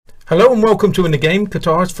Hello and welcome to In the Game,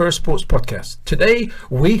 Qatar's first sports podcast. Today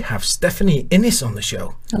we have Stephanie Innes on the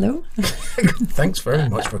show. Hello. Thanks very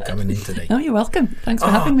much for coming in today. Oh, you're welcome. Thanks for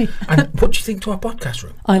having me. And what do you think to our podcast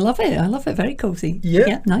room? I love it. I love it. Very cozy.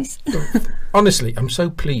 Yeah, nice. Honestly, I'm so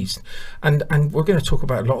pleased. And we're going to talk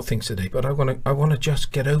about a lot of things today, but I want to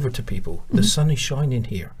just get over to people. The sun is shining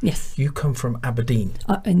here. Yes. You come from Aberdeen.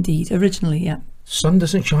 Indeed. Originally, yeah. Sun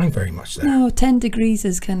doesn't shine very much there. No, 10 degrees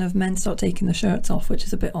is kind of men start taking their shirts off, which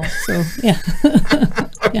is a bit odd. So, yeah.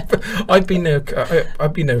 I've been there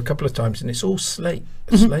a couple of times, and it's all slate.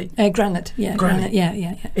 Slate. Granite. Yeah. Granite.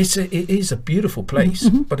 Yeah. It is a beautiful place,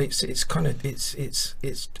 but it's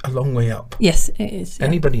a long way up. Yes, it is. Yeah.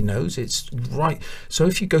 Anybody knows it's right. So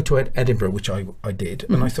if you go to Edinburgh, which I did,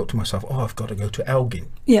 and I thought to myself, I've got to go to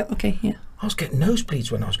Elgin. Yeah. Okay. Yeah. I was getting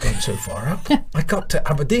nosebleeds when I was going so far up. I got to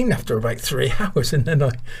Aberdeen after about 3 hours, and then I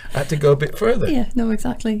had to go a bit further. Yeah, no,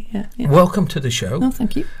 exactly. Yeah. Welcome to the show. Oh,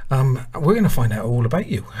 thank you. We're going to find out all about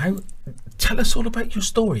you. Tell us all about your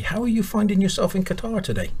story. How are you finding yourself in Qatar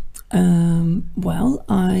today? Well,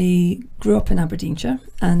 I grew up in Aberdeenshire,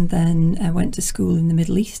 and then I went to school in the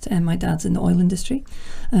Middle East, and my dad's in the oil industry.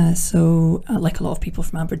 So like a lot of people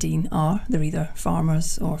from Aberdeen they're either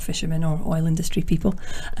farmers or fishermen or oil industry people.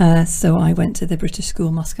 So I went to the British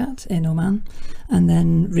School Muscat in Oman, and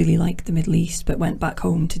then really liked the Middle East, but went back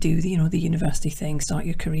home to do the university thing, start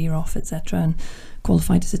your career off, etc. and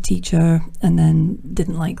qualified as a teacher, and then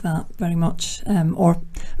didn't like that very much, or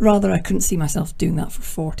rather I couldn't see myself doing that for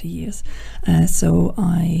 40 years. So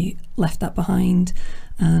I left that behind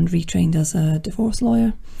and retrained as a divorce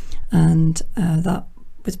lawyer, and that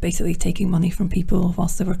was basically taking money from people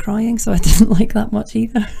whilst they were crying, so I didn't like that much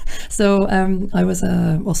either. So I was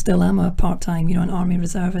still am a part-time, an army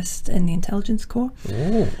reservist in the intelligence corps.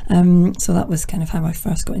 So that was kind of how I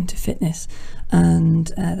first got into fitness,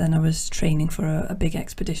 and then I was training for a big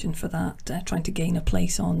expedition for that, trying to gain a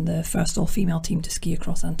place on the first all-female team to ski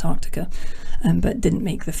across Antarctica, but didn't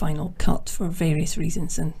make the final cut for various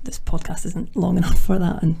reasons, and this podcast isn't long enough for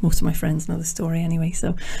that, and most of my friends know the story anyway.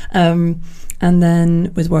 So and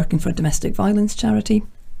then was working for a domestic violence charity,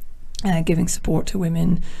 giving support to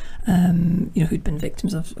women who'd been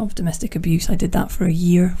victims of domestic abuse. I did that for a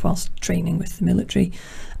year whilst training with the military,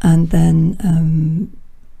 and then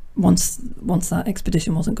once that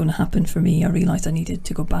expedition wasn't going to happen for me, I realised I needed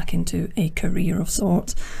to go back into a career of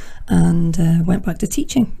sorts, and went back to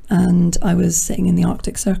teaching. And I was sitting in the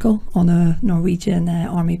Arctic Circle on a Norwegian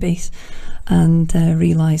army base, and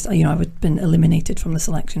realised I had been eliminated from the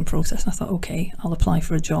selection process. And I thought, okay, I'll apply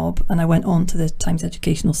for a job, and I went on to the Times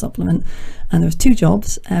Educational Supplement, and there was 2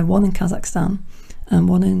 jobs, one in Kazakhstan and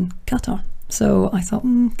one in Qatar. So I thought,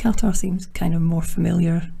 Qatar seems kind of more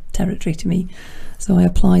familiar territory to me. So I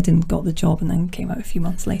applied and got the job, and then came out a few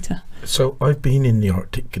months later. So I've been in the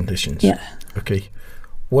Arctic conditions. Yeah. Okay.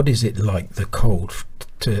 What is it like, the cold,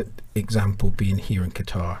 to example, being here in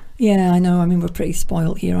Qatar? Yeah, I know. I mean, we're pretty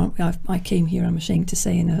spoilt here, aren't we? I came here, I'm ashamed to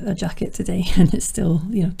say, in a jacket today, and it's still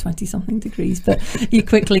 20-something degrees, but you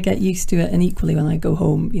quickly get used to it. And equally, when I go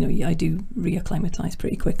home, I do reacclimatise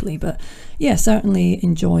pretty quickly. But yeah, certainly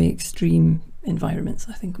enjoy extreme environments,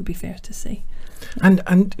 I think would be fair to say.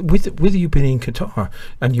 And with you being in Qatar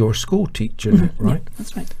and you're a school teacher, right? Yeah,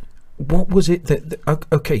 that's right. What was it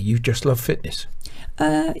that you just love fitness?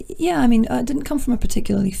 Yeah, I mean, I didn't come from a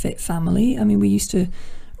particularly fit family. I mean, we used to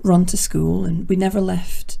run to school, and we never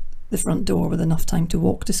left the front door with enough time to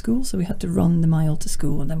walk to school, so we had to run the mile to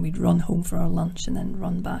school, and then we'd run home for our lunch and then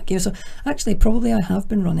run back. So actually, probably I have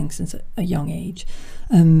been running since a young age,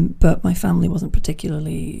 but my family wasn't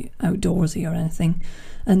particularly outdoorsy or anything.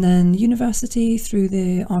 And then university, through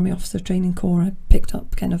the Army Officer Training Corps, I picked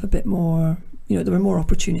up kind of a bit more, there were more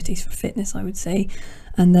opportunities for fitness, I would say.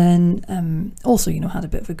 And then also, had a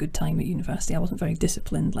bit of a good time at university. I wasn't very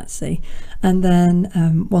disciplined, let's say. And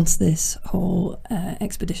then once this whole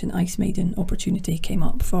Expedition Ice Maiden opportunity came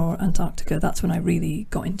up for Antarctica, that's when I really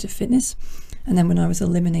got into fitness. And then when I was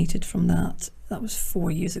eliminated from that was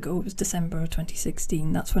 4 years ago, it was December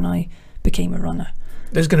 2016, that's when I became a runner.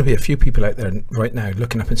 There's going to be a few people out there right now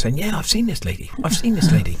looking up and saying, yeah, I've seen this lady.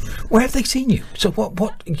 Where have they seen you? So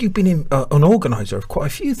what you've been an organiser of quite a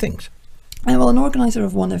few things. Well, an organiser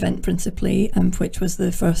of one event principally, which was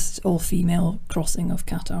the first all-female crossing of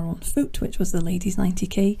Qatar on foot, which was the ladies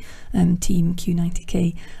 90k, team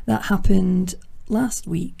Q90k. That happened last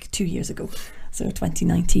week, 2 years ago. So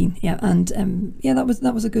 2019, yeah, and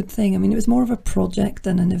that was a good thing. I mean, it was more of a project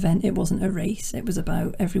than an event. It wasn't a race. It was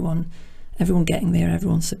about everyone getting there,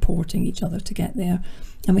 everyone supporting each other to get there.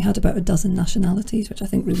 And we had about a dozen nationalities, which I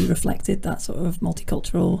think really reflected that sort of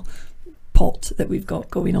multicultural pot that we've got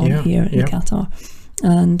going on here in Qatar.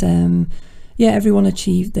 And yeah, everyone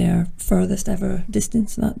achieved their furthest ever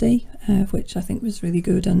distance that day, which I think was really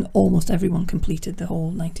good, and almost everyone completed the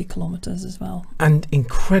whole 90 kilometres as well. And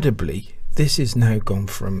incredibly, this is now gone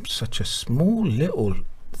from such a small little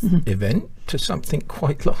event to something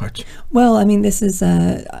quite large. Well, I mean, this is,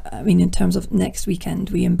 I mean, in terms of next weekend,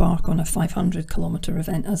 we embark on a 500 kilometre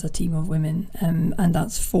event as a team of women, and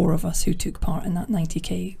that's 4 of us who took part in that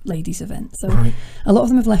 90k ladies event. So a lot of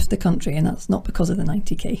them have left the country, and that's not because of the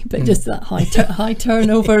 90k, but just that high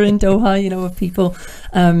turnover in Doha, you know, of people.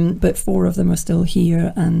 But 4 of them are still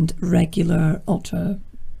here and regular ultra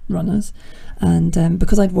runners. And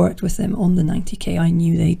because I'd worked with them on the 90k, I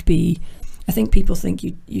knew they'd be, I think people think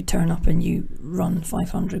you turn up and you run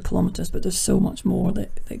 500 kilometres, but there's so much more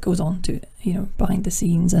that goes on to it, you know, behind the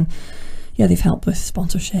scenes. And yeah, they've helped with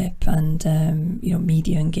sponsorship and, you know,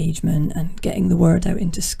 media engagement and getting the word out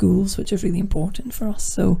into schools, which is really important for us.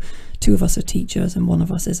 So 2 of us are teachers and 1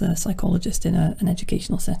 of us is a psychologist in an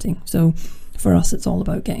educational setting. So for us, it's all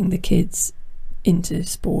about getting the kids into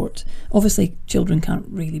sport. Obviously children can't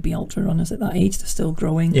really be ultra runners at that age, they're still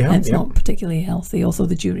growing, and it's not particularly healthy, although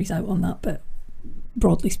the jury's out on that, but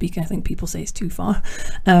broadly speaking I think people say it's too far.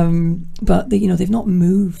 But you know, they've not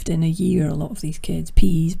moved in a year, a lot of these kids.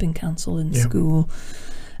 PE's been cancelled in school,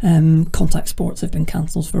 contact sports have been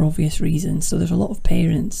cancelled for obvious reasons, so there's a lot of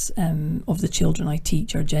parents of the children I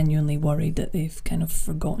teach are genuinely worried that they've kind of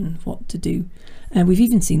forgotten what to do. And we've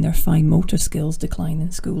even seen their fine motor skills decline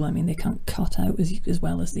in school. I mean, they can't cut out as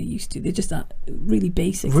well as they used to. They're just that really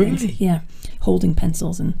basic things. Yeah, holding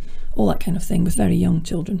pencils and all that kind of thing with very young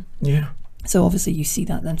children. Yeah. So obviously you see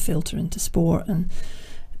that then filter into sport, and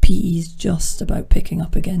PE's just about picking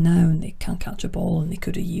up again now, and they can't catch a ball and they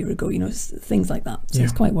could a year ago, you know, things like that. So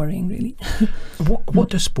it's quite worrying, really. What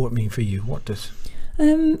does sport mean for you? What does...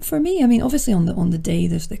 For me, I mean, obviously on the day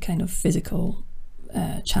there's the kind of physical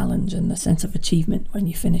challenge and the sense of achievement when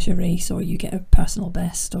you finish a race, or you get a personal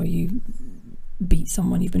best, or you beat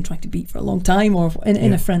someone you've been trying to beat for a long time, or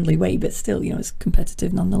in a friendly way, but still, you know, it's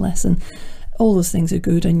competitive nonetheless. And all those things are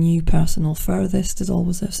good. A new personal furthest is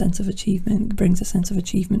always a sense of achievement, brings a sense of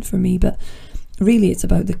achievement for me. But really it's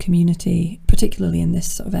about the community, particularly in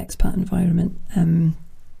this sort of expat environment,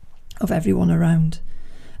 of everyone around.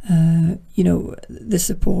 You know, the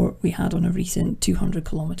support we had on a recent 200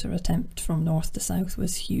 kilometre attempt from north to south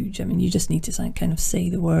was huge. I mean, you just need to kind of say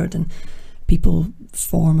the word and people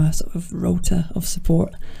form a sort of rota of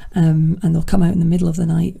support, and they'll come out in the middle of the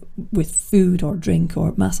night with food or drink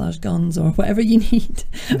or massage guns or whatever you need,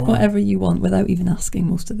 whatever you want, without even asking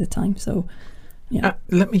most of the time. So yeah.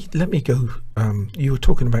 Let me go. You were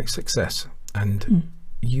talking about success, and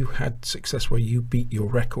you had success where you beat your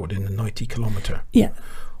record in the 90 kilometre. Yeah.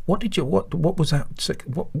 What was that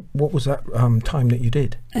time that you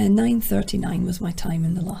did? 9:39 was my time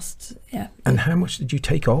in the last. Yeah. And how much did you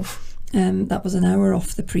take off? That was an hour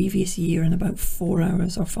off the previous year and about 4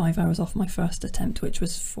 hours or 5 hours off my first attempt, which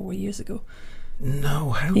was 4 years ago. No,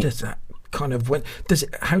 how does that kind of does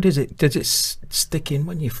it stick in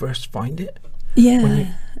when you first find it?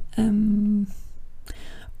 Yeah.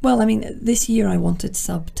 Well, I mean, this year I wanted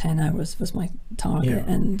sub 10 hours was my target,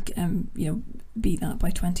 and you know, beat that by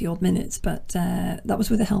 20 odd minutes, but that was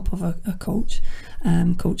with the help of a coach,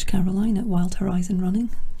 Coach Caroline at Wild Horizon Running,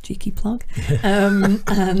 cheeky plug.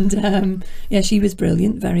 Yeah, she was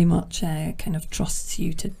brilliant, very much kind of trusts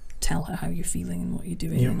you to tell her how you're feeling and what you're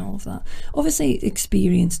doing and all of that. Obviously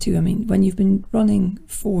experience too. I mean, when you've been running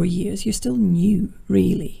 4 years, you're still new,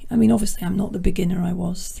 really. I mean, obviously I'm not the beginner I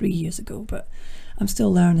was 3 years ago, but I'm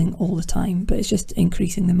still learning all the time. But it's just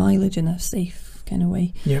increasing the mileage in a safe kind of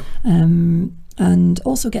way. Yeah. And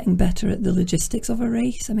also getting better at the logistics of a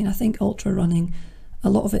race. I mean, I think ultra running, a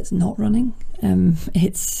lot of it's not running.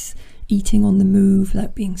 It's eating on the move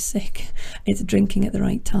without being sick. It's drinking at the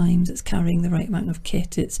right times. It's carrying the right amount of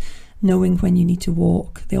kit. It's knowing when you need to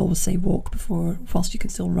walk. They always say walk before, whilst you can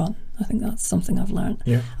still run. I think that's something I've learned.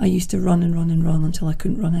 Yeah. I used to run and run and run until I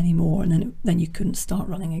couldn't run anymore, and then you couldn't start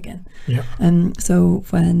running again. Yeah. So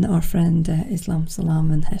when our friend Islam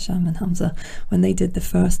Salam and Hesham and Hamza, when they did the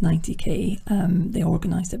first 90k, they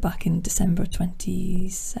organised it back in December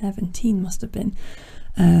 2017, must have been.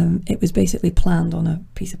 It was basically planned on a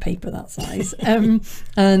piece of paper that size,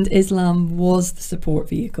 and Islam was the support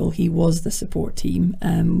vehicle. He was the support team.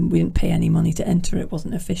 We didn't pay any money to enter. It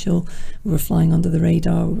wasn't official. We were flying under the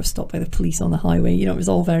radar. We were stopped by the police on the highway. You know, it was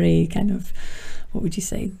all very kind of what would you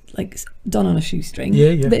say, like done on a shoestring.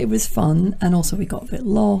 Yeah. But it was fun, and also we got a bit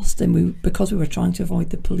lost, and because we were trying to avoid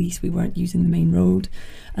the police, we weren't using the main road,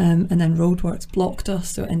 and then roadworks blocked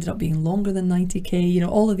us, so it ended up being longer than 90k. You know,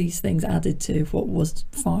 all of these things added to what was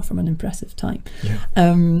far from an impressive time.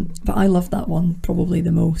 But I loved that one probably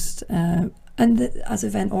the most. And as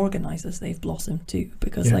event organisers, they've blossomed too,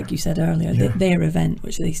 because like you said earlier, their event,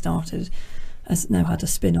 which they started, has now had a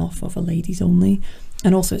spin-off of a ladies only,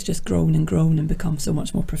 and also it's just grown and become so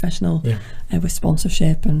much more professional, with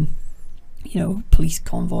sponsorship and, you know, police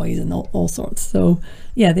convoys and all sorts. So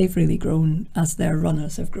yeah, they've really grown as their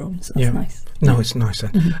runners have grown, so that's nice. No, it's nice.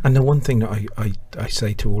 And the one thing that I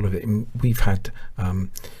say to all of it, and we've had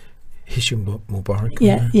Hisham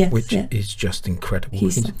Mubarak, which is just incredible.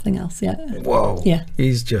 He's something else, Whoa. Yeah.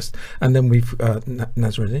 He's just, and then we've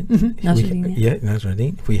Nazruddin.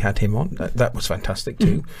 Nazruddin. We had him on. That was fantastic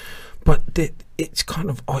too. But it's kind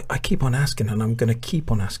of, I keep on asking, and I'm going to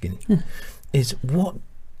keep on asking, is what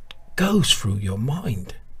goes through your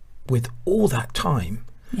mind with all that time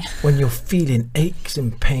when you're feeling aches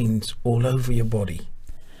and pains all over your body?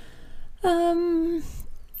 Well,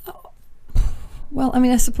 I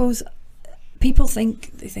mean, I suppose people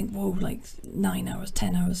think, whoa, like 9 hours,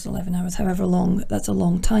 10 hours, 11 hours, however long, that's a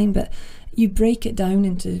long time, but you break it down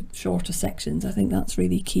into shorter sections. I think that's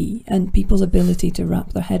really key, and people's ability to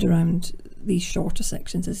wrap their head around these shorter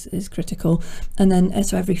sections is critical. And then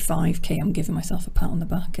so every 5k I'm giving myself a pat on the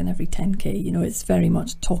back, and every 10k, you know, it's very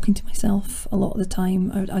much talking to myself a lot of the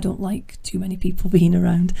time. I don't like too many people being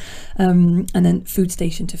around. And then food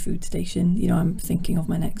station to food station, you know, I'm thinking of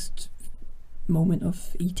my next moment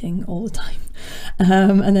of eating all the time,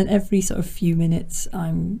 and then every sort of few minutes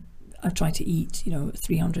I try to eat, you know,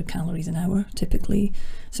 300 calories an hour typically,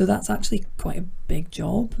 so that's actually quite a big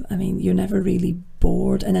job. I mean, you're never really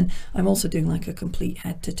bored. And then I'm also doing like a complete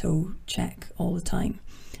head to toe check all the time,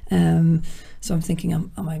 so I'm thinking,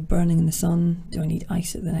 am I burning in the sun? Do I need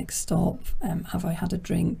ice at the next stop? Have I had a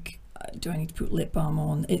drink? Do I need to put lip balm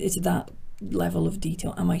on? It's that level of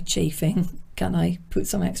detail. Am I chafing? Can I put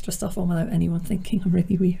some extra stuff on without anyone thinking I'm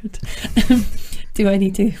really weird? Do I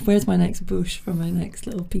need to, where's my next bush for my next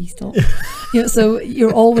little pea stop? You know, so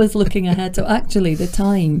you're always looking ahead. So actually the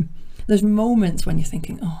time, there's moments when you're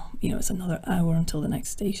thinking, oh, you know, it's another hour until the next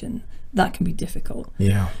station. That can be difficult.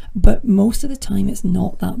 Yeah. But most of the time it's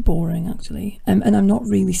not that boring actually. And I'm not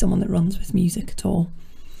really someone that runs with music at all.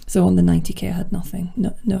 So on the 90k I had nothing,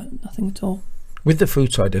 nothing at all. With the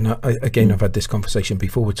food side, and I've had this conversation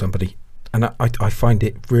before with somebody, and I find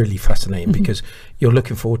it really fascinating because you're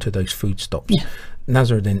looking forward to those food stops.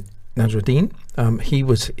 Nazruddin, he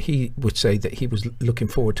would say that he was looking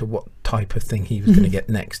forward to what type of thing he was going to get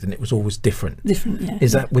next, and it was always different.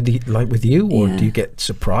 Is that with you, or do you get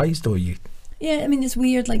surprised, or you? Yeah, I mean, it's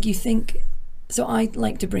weird. Like, you think. So I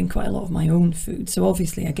like to bring quite a lot of my own food. So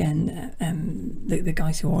obviously, again, the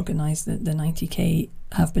guys who organise the 90k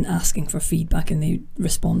have been asking for feedback, and they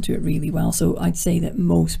respond to it really well. So I'd say that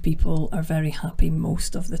most people are very happy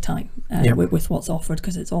most of the time with what's offered,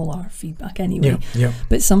 because it's all our feedback anyway.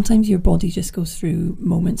 But sometimes your body just goes through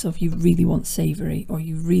moments of you really want savoury or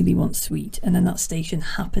you really want sweet, and then that station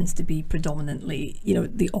happens to be predominantly, you know,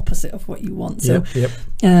 the opposite of what you want. So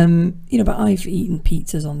you know, but I've eaten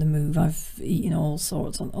pizzas on the move, I've eaten all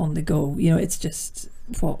sorts on the go. You know, it's just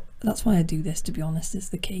that's why I do this, to be honest, is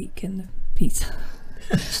the cake and the pizza.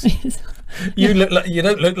 You look like you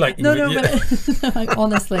don't look like you. No, but like,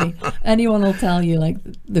 honestly, anyone will tell you, like,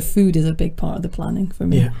 the food is a big part of the planning for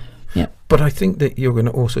me. Yeah. But I think that you're going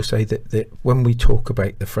to also say that when we talk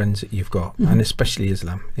about the friends that you've got, and especially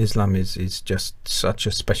Islam is just such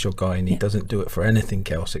a special guy, and he doesn't do it for anything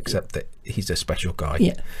else except that he's a special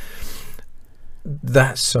guy.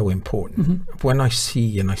 That's so important. When I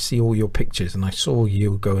see all your pictures, and I saw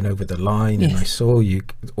you going over the line, and I saw you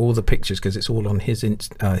all the pictures, because it's all on his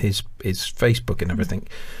Facebook and everything.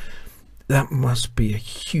 That must be a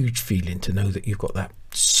huge feeling to know that you've got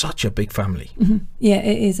such a big family. Yeah,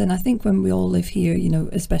 it is. And I think when we all live here, you know,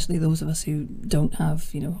 especially those of us who don't have,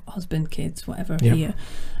 you know, husband, kids, whatever here,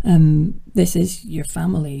 this is your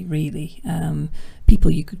family, really.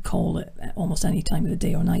 People you could call at almost any time of the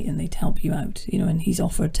day or night, and they'd help you out, you know. And he's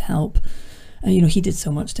offered to help, and you know, he did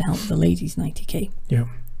so much to help the ladies 90k.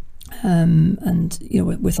 And you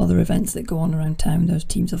know, with other events that go on around town, there's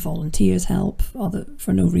teams of volunteers help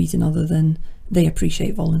for no reason other than they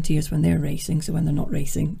appreciate volunteers when they're racing. So when they're not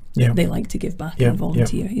racing, they like to give back and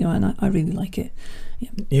volunteer. You know, and I really like it.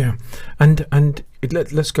 Yeah. And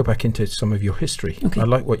let's go back into some of your history. Okay. I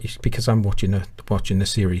like what you, because I'm watching the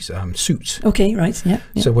series Suits. Okay, right, yeah.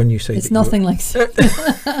 So when you say it's nothing like Suits,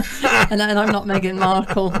 and I'm not Meghan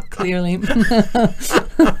Markle, clearly.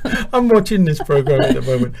 I'm watching this program at the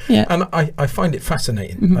moment, yeah. and I find it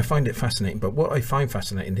fascinating. Mm-hmm. I find it fascinating. But what I find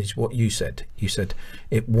fascinating is what you said. You said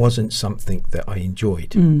it wasn't something that I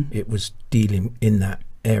enjoyed. It was dealing in that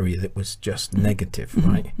area that was just negative,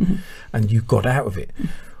 right? And you got out of it.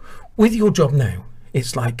 With your job now,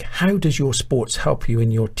 it's like, how does your sports help you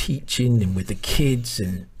in your teaching and with the kids,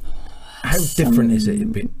 and how different is it a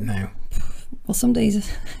bit now? Well, some days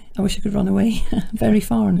I wish I could run away very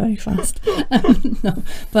far and very fast. No,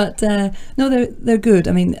 but no, they're good.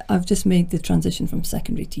 I mean, I've just made the transition from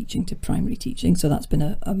secondary teaching to primary teaching, so that's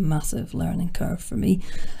been a massive learning curve for me.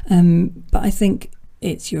 But I think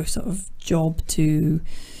it's your sort of job to,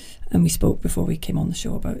 and we spoke before we came on the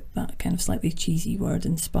show about that kind of slightly cheesy word,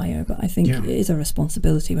 inspire, but I think it is a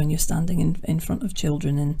responsibility when you're standing in front of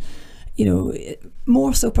children, and you know,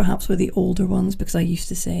 more so perhaps with the older ones, because I used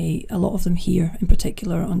to say a lot of them here in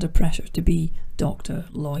particular are under pressure to be doctor,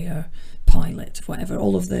 lawyer, pilot, whatever,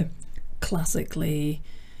 all of the classically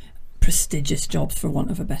prestigious jobs, for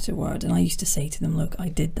want of a better word. And I used to say to them, look, I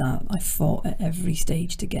did that. I fought at every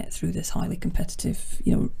stage to get through this highly competitive,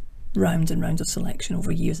 you know, rounds and rounds of selection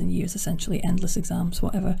over years and years, essentially endless exams,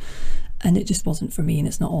 whatever, and it just wasn't for me, and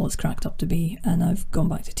it's not all it's cracked up to be. And I've gone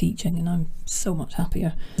back to teaching, and I'm so much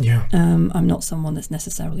happier. I'm not someone that's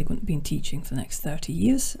necessarily going to be in teaching for the next 30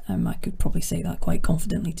 years. I could probably say that quite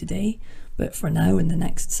confidently today, but for now, in the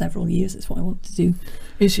next several years, it's what I want to do.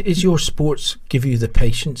 Is your sports give you the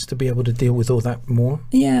patience to be able to deal with all that more?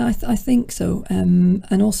 Yeah, I think so.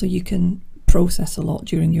 And also you can process a lot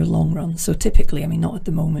during your long run. So typically, I mean, not at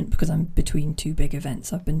the moment because I'm between two big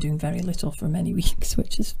events, I've been doing very little for many weeks,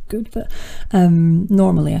 which is good, but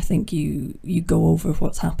normally I think you go over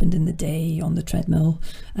what's happened in the day on the treadmill,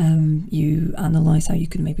 you analyse how you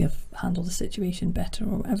could maybe have handled the situation better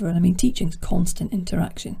or whatever. And I mean, teaching's constant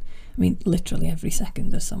interaction. I mean, literally every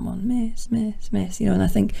second there's someone miss, you know, and I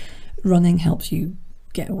think running helps you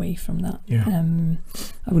get away from that.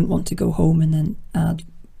 I wouldn't want to go home and then add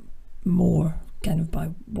more kind of by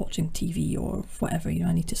watching TV or whatever, you know.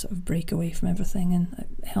 I need to sort of break away from everything, and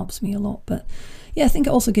it helps me a lot. But yeah, I think it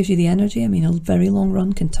also gives you the energy. I mean, a very long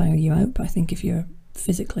run can tire you out, but I think if you're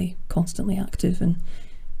physically constantly active, and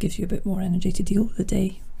gives you a bit more energy to deal with the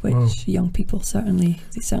day, which young people certainly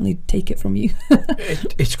take it from you.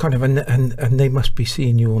 It's kind of, and they must be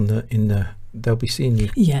seeing you they'll be seeing you,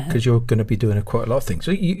 because you're going to be doing quite a lot of things.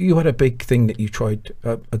 So you had a big thing that you tried,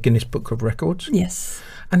 a Guinness Book of Records. Yes.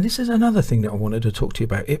 And this is another thing that I wanted to talk to you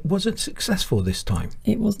about. It wasn't successful this time.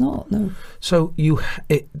 It was not, no. So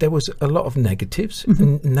there was a lot of negatives,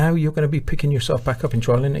 and now you're going to be picking yourself back up and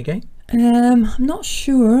trialing it again? I'm not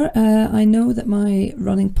sure. I know that my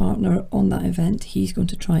running partner on that event, he's going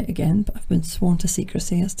to try it again, but I've been sworn to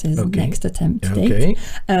secrecy as to his next attempt date.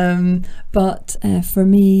 But for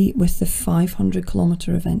me, with the 500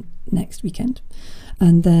 kilometre event next weekend,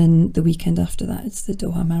 and then the weekend after that, it's the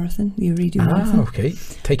Doha Marathon, the Ooredoo Marathon. Okay.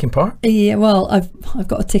 Taking part? Yeah, well, I've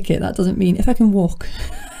got a ticket. That doesn't mean if I can walk,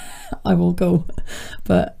 I will go.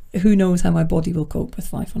 But who knows how my body will cope with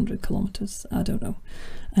 500 kilometres? I don't know.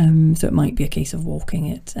 So it might be a case of walking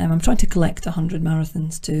it. I'm trying to collect 100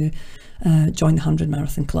 marathons to join the 100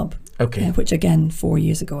 Marathon Club. Okay. Which again, 4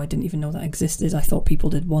 years ago, I didn't even know that existed. I thought people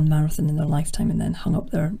did one marathon in their lifetime and then hung up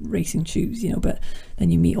their racing shoes, you know, but then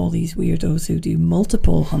you meet all these weirdos who do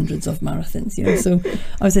multiple hundreds of marathons, you know. So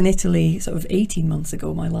I was in Italy sort of 18 months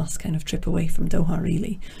ago, my last kind of trip away from Doha,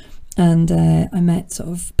 really. And I met sort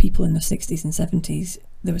of people in their 60s and 70s.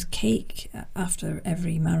 There was cake after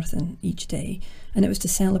every marathon each day, and it was to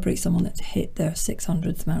celebrate someone that hit their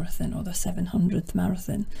 600th marathon or their 700th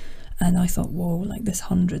marathon. And I thought, whoa, like this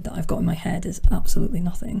 100 that I've got in my head is absolutely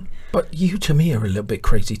nothing. But you, to me, are a little bit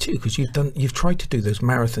crazy too, because you've tried to do those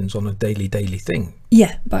marathons on a daily thing.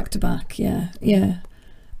 Yeah, back to back. Yeah.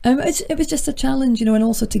 It was just a challenge, you know, and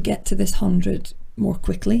also to get to this 100 more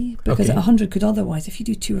quickly, because 100 could otherwise, if you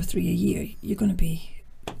do 2 or 3 a year, you're going to be,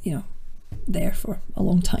 you know, there for a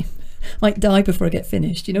long time. Might die before I get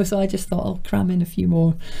finished, you know. So I just thought I'll cram in a few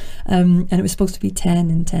more, and it was supposed to be 10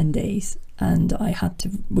 in 10 days, and I had to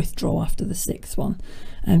withdraw after the 6th one,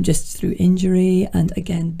 just through injury and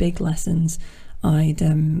again big lessons. I'd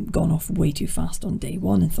gone off way too fast on day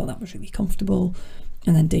 1 and thought that was really comfortable,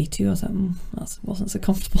 and then day 2 I was like, that wasn't so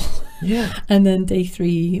comfortable. Yeah. And then day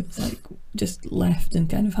 3 was like, just left and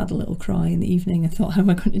kind of had a little cry in the evening and thought, how am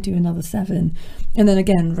I going to do another 7? And then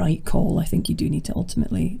again, right call. I think you do need to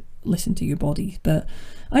ultimately listen to your body. But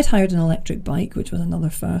I'd hired an electric bike, which was another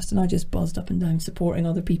first, and I just buzzed up and down supporting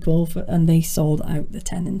other people, and they sold out the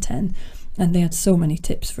 10 and 10, and they had so many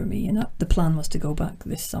tips for me. And the plan was to go back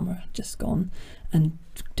this summer, just gone, and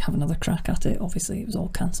have another crack at it. Obviously, it was all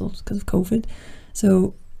cancelled because of COVID.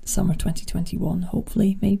 So summer 2021,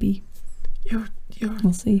 hopefully, maybe.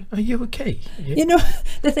 We'll see. Are you okay? You know,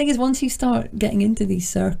 the thing is, once you start getting into these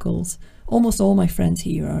circles, almost all my friends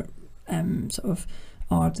here are sort of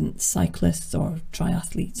ardent cyclists or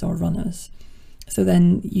triathletes or runners. So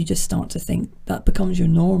then you just start to think that becomes your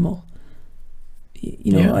normal.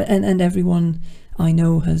 You know, and everyone I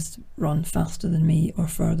know has run faster than me or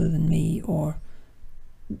further than me or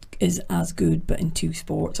is as good but in two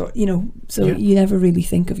sports, or you know, so you never really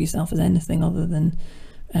think of yourself as anything other than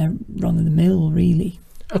run of the mill, really.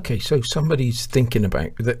 Okay, so somebody's thinking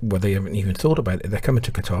about that. Well, they haven't even thought about it. They're coming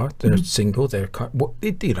to Qatar. They're single. They're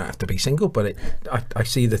you don't have to be single, but I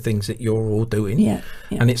see the things that you're all doing. Yeah.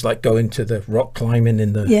 And it's like going to the rock climbing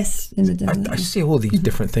in the in the desert. I see all these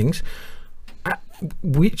different things.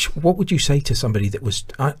 What would you say to somebody that was?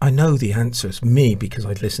 I know the answers, me, because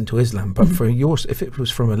I'd listened to Islam. But for yours, if it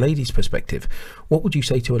was from a lady's perspective, what would you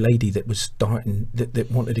say to a lady that was starting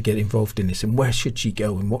that wanted to get involved in this, and where should she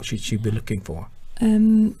go, and what should she be looking for?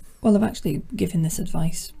 Well, I've actually given this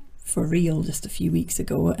advice for real just a few weeks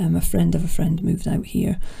ago. A friend of a friend moved out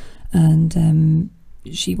here, and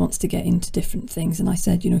she wants to get into different things. And I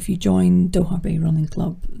said, you know, if you join Doha Bay Running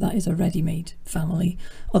Club, that is a ready-made family.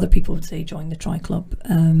 Other people would say join the Tri Club.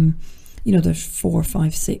 You know, there's 4,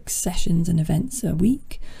 5, 6 sessions and events a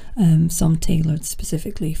week, some tailored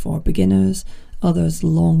specifically for beginners, others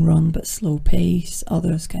long run but slow pace,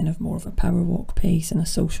 others kind of more of a power walk pace and a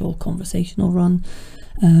social conversational run.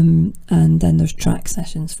 And then there's track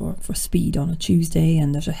sessions for speed on a Tuesday,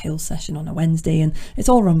 and there's a hill session on a Wednesday, and it's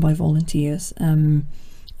all run by volunteers.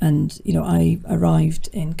 And you know, I arrived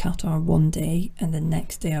in Qatar one day, and the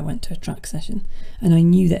next day I went to a track session, and I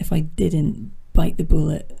knew that if I didn't bite the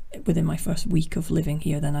bullet within my first week of living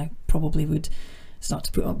here, then I probably would start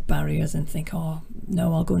to put up barriers and think, oh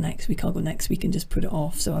no, I'll go next week, and just put it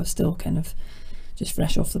off. So I was still kind of just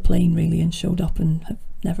fresh off the plane really, and showed up and have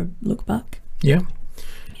never looked back.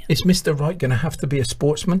 Is Mr. Wright going to have to be a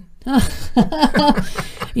sportsman?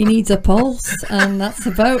 He needs a pulse, and that's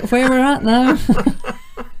about where we're at now.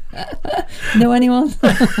 Know anyone?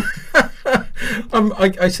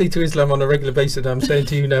 I say to Islam on a regular basis, I'm saying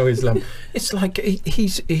to you now, Islam, it's like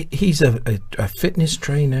he's a fitness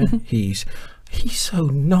trainer. He's so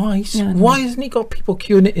nice. Why hasn't he got people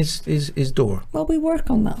queuing at his door? Well, we work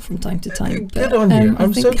on that from time to time. Good on you.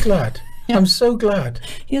 I'm so glad. I'm so glad.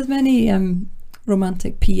 He has many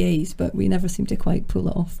romantic PAs, but we never seem to quite pull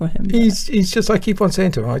it off for him. He's just, I keep on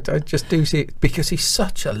saying to him, I just do see it, because he's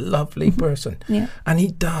such a lovely person, and he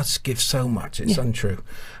does give so much. It's untrue.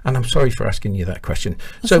 And I'm sorry for asking you that question.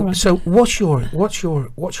 That's so what's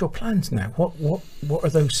your plans now? What are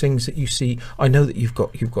those things that you see? I know that you've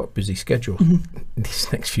got a busy schedule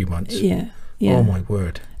these next few months. Oh my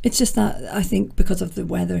word. It's just that I think because of the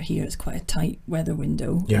weather here, it's quite a tight weather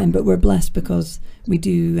window. But we're blessed because we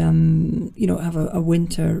do, you know, have a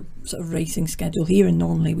winter sort of racing schedule here. And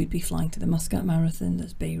normally we'd be flying to the Muscat Marathon.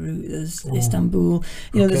 There's Beirut. There's Istanbul.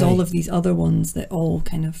 You know, there's all of these other ones that all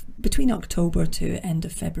kind of between October to end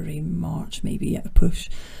of February, March, maybe at a push.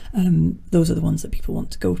 Those are the ones that people want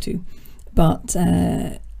to go to. But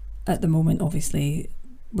at the moment, obviously,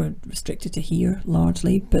 we're restricted to here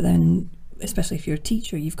largely. But then, especially if you're a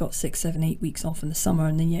teacher, you've got 6, 7, 8 weeks off in the summer,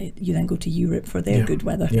 and then you then go to Europe for their good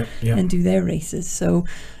weather and do their races. So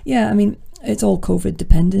I mean, it's all COVID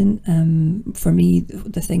dependent. For me,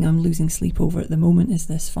 the thing I'm losing sleep over at the moment is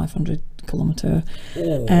this 500-kilometer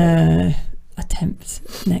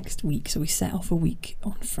attempt next week. So we set off a week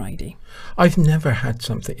on Friday. I've never had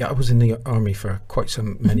something. I was in the army for quite so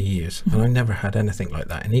many years, and I never had anything like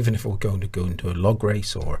that. And even if we're going to go into a log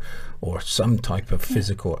race or some type of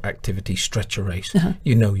physical activity, stretcher race,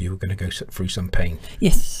 you know you were going to go through some pain.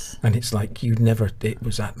 Yes. And it's like it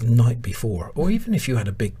was that night before, or even if you had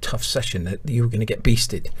a big tough session that you were going to get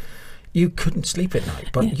beasted, you couldn't sleep at night.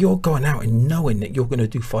 But you're going out and knowing that you're going to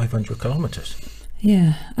do 500 kilometers.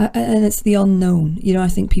 Yeah, and it's the unknown. You know, I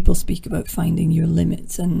think people speak about finding your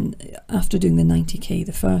limits, and after doing the 90k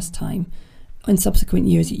the first time, in subsequent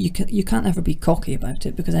years, you can't ever be cocky about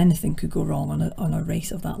it, because anything could go wrong on a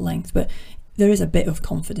race of that length. But there is a bit of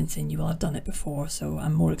confidence in you. Well, I've done it before, so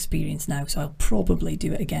I'm more experienced now, so I'll probably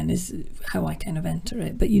do it again, is how I kind of enter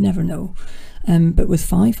it. But you never know. But with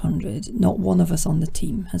 500, not one of us on the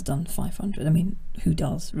team has done 500. I mean, who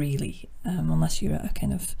does really? Unless you're at a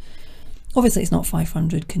kind of Obviously, it's not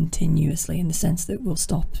 500 continuously in the sense that we'll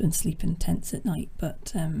stop and sleep in tents at night,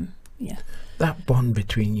 but yeah. That bond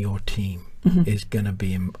between your team is going to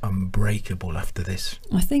be unbreakable after this.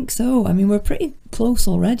 I think so. I mean, we're pretty close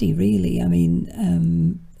already, really. I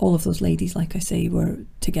mean, all of those ladies, like I say, were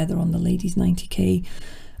together on the ladies 90k.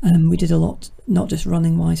 We did a lot, not just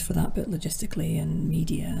running wise for that, but logistically and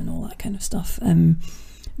media and all that kind of stuff.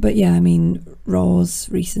 But yeah, I mean, Roz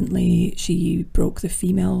recently, she broke the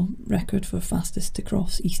female record for fastest to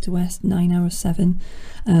cross east to west, 9 hours 7.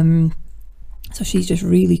 So she's just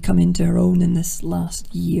really come into her own in this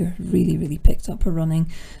last year, really picked up her running.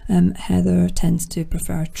 Heather tends to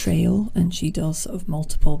prefer trail, and she does sort of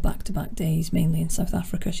multiple back-to-back days, mainly in South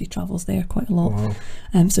Africa. She travels there quite a lot.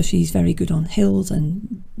 Wow. So she's very good on hills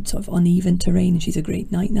and sort of uneven terrain, and she's a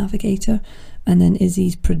great night navigator. And then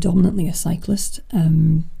Izzy's predominantly a cyclist,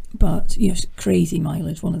 but you know, crazy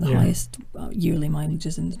mileage, one of the highest yearly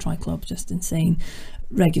mileages in the Tri Club, just insane.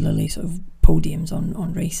 Regularly sort of podiums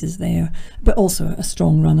on races there, but also a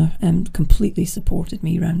strong runner, and completely supported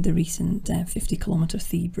me around the recent 50-kilometre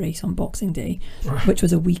Thebe race on Boxing Day, which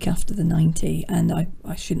was a week after the 90, and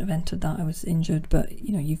I shouldn't have entered that. I was injured, but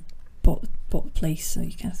you know, you've bought the place, so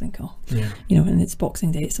you kind of think, oh, you know, and it's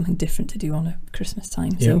Boxing Day, it's something different to do on a Christmas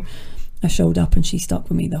time. So I showed up and she stuck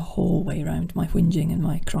with me the whole way around, my whinging and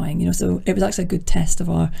my crying, you know, so it was actually a good test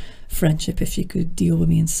of our friendship. If she could deal with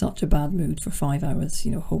me in such a bad mood for 5 hours,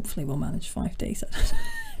 you know, hopefully we'll manage 5 days.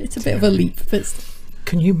 It's a bit of a leap, but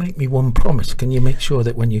can you make me one promise? Can you make sure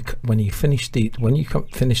that when you finish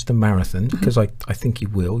the marathon, because I think you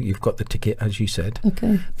will, you've got the ticket, as you said.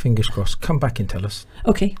 Okay. Fingers crossed. Come back and tell us.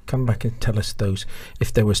 Okay. Come back and tell us those,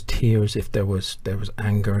 if there was tears, if there was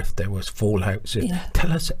anger, if there was fallouts.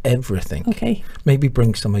 Tell us everything. Okay. Maybe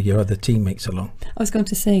bring some of your other teammates along. I was going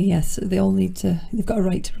to say, yes, they all need to. They've got a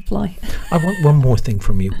right to reply. I want one more thing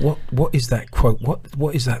from you. What is that quote?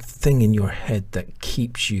 What is that thing in your head that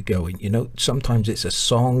keeps you going? You know, sometimes it's a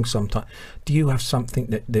song, sometimes do you have something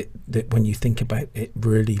that when you think about it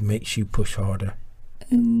really makes you push harder?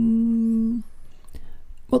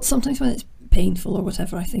 Well, sometimes when it's painful or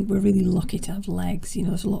whatever, I think we're really lucky to have legs. You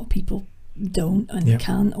know, there's a lot of people don't and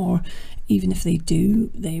can't, or even if they do,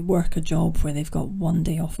 they work a job where they've got 1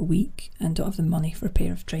 day off a week and don't have the money for a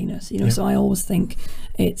pair of trainers, you know. So I always think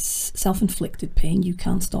it's self-inflicted pain. You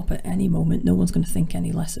can't stop at any moment. No one's going to think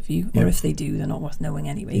any less of you, or if they do, they're not worth knowing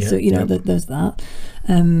anyway. So you know, there's that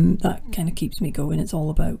that kind of keeps me going. It's all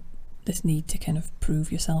about this need to kind of prove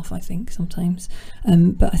yourself, I think, sometimes.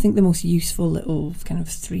 But I think the most useful little kind of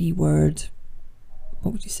 3-word,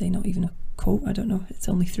 what would you say, not even a quote, I don't know, it's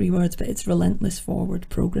only 3 words, but it's relentless forward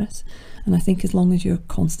progress. And I think as long as you're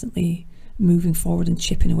constantly moving forward and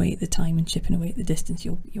chipping away at the time and chipping away at the distance,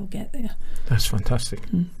 you'll get there. That's fantastic.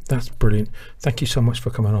 That's brilliant. Thank you so much for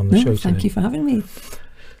coming on the show today. Thank you for having me.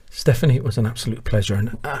 Stephanie, it was an absolute pleasure,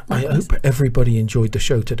 and I hope everybody enjoyed the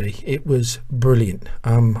show today. It was brilliant.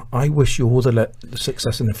 I wish you all the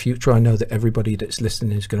success in the future. I know that everybody that's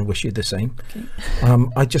listening is going to wish you the same.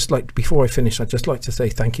 Okay. Before I finish, I'd just like to say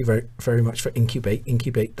thank you very, very much for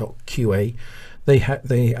incubate.qa. They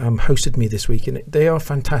hosted me this week, and they are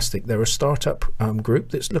fantastic. They're a startup group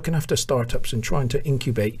that's looking after startups and trying to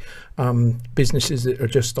incubate businesses that are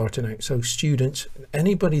just starting out. So students,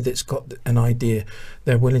 anybody that's got an idea,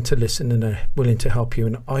 they're willing to listen and they're willing to help you.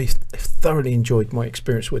 And I thoroughly enjoyed my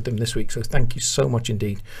experience with them this week. So thank you so much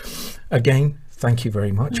indeed. Again, thank you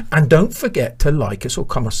very much. And don't forget to like us or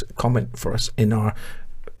comment for us in our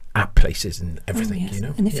app places and everything, you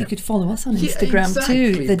know. And if you could follow us on Instagram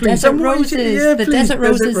too, the Desert Roses, Desert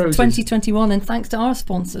Roses 2021, and thanks to our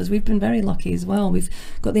sponsors, we've been very lucky as well. We've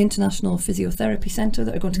got the International Physiotherapy Centre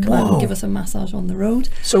that are going to come out and give us a massage on the road.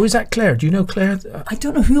 So is that Claire? Do you know Claire? I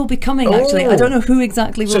don't know who will be coming actually. I don't know who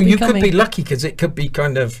exactly will be coming. So you could be lucky, because it could be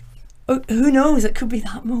kind of, who knows, it could be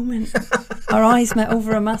that moment. Our eyes met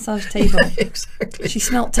over a massage table. Exactly. She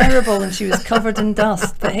smelled terrible and she was covered in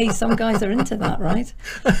dust, but hey, some guys are into that, right?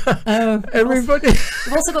 Everybody.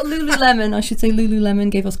 We've also got Lululemon. I should say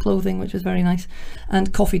Lululemon gave us clothing, which was very nice,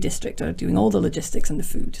 and Coffee District are doing all the logistics and the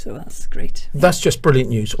food, so that's great. That's just brilliant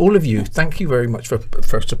news. All of you, thank you very much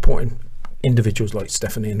for supporting individuals like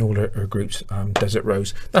Stephanie and all her groups, Desert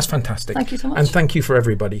Rose. That's fantastic. Thank you so much. And thank you for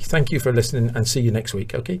everybody. Thank you for listening, and see you next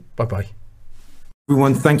week. Okay, bye-bye.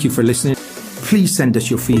 Everyone, thank you for listening. Please send us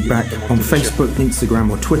your feedback on Facebook, Instagram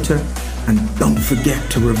or Twitter. And don't forget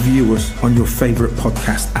to review us on your favorite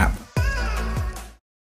podcast app.